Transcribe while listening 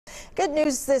Good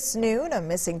news this noon. A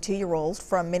missing 2-year-old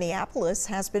from Minneapolis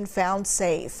has been found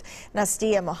safe.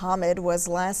 Nastia Muhammad was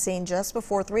last seen just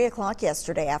before 3 o'clock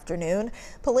yesterday afternoon.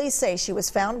 Police say she was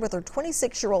found with her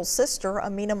 26-year-old sister,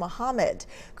 Amina Muhammad.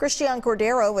 Christiane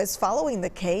Cordero is following the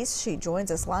case. She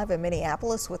joins us live in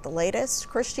Minneapolis with the latest.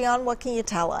 Christiane, what can you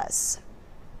tell us?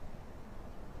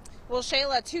 Well,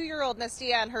 Shayla, 2-year-old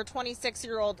Nastia and her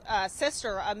 26-year-old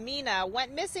sister, Amina,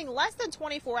 went missing less than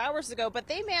 24 hours ago, but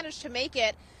they managed to make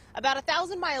it about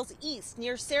 1,000 miles east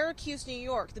near Syracuse, New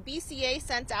York. The BCA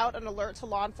sent out an alert to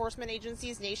law enforcement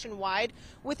agencies nationwide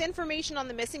with information on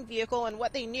the missing vehicle and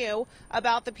what they knew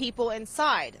about the people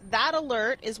inside. That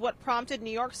alert is what prompted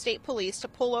New York State Police to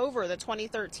pull over the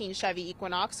 2013 Chevy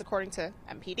Equinox, according to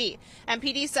MPD.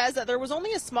 MPD says that there was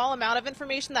only a small amount of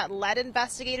information that led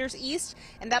investigators east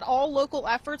and that all local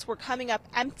efforts were coming up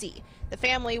empty. The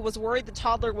family was worried the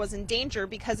toddler was in danger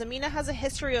because Amina has a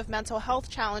history of mental health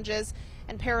challenges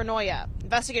and paranoia.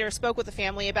 Investigators spoke with the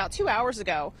family about 2 hours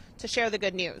ago to share the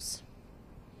good news.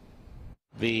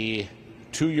 The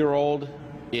 2-year-old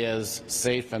is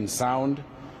safe and sound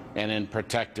and in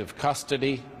protective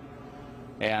custody,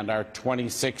 and our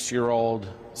 26-year-old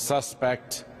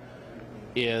suspect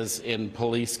is in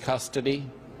police custody.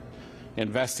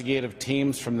 Investigative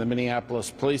teams from the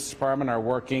Minneapolis Police Department are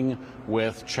working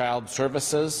with Child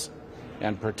Services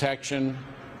and Protection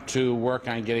to work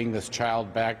on getting this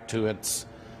child back to its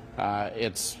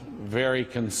very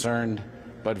concerned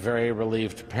but very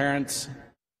relieved parents.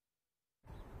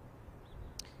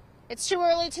 It's too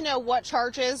early to know what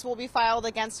charges will be filed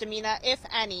against Amina, if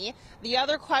any. The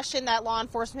other question that law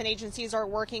enforcement agencies are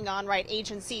working on,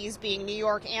 agencies being New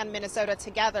York and Minnesota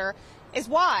together, is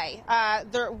why.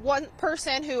 One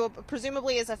person who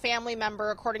presumably is a family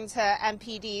member, according to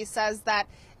MPD, says that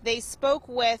they spoke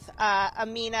with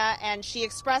Amina and she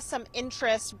expressed some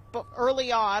interest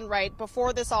early on,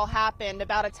 before this all happened,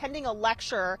 about attending a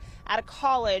lecture at a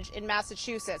college in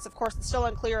Massachusetts. Of course, it's still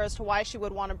unclear as to why she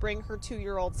would want to bring her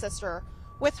 2-year-old sister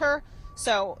with her.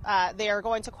 So they are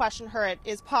going to question her. It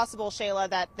is possible, Shayla,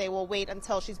 that they will wait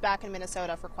until she's back in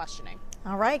Minnesota for questioning.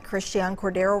 All right, Christiane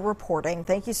Cordero reporting.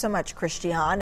 Thank you so much, Christiane.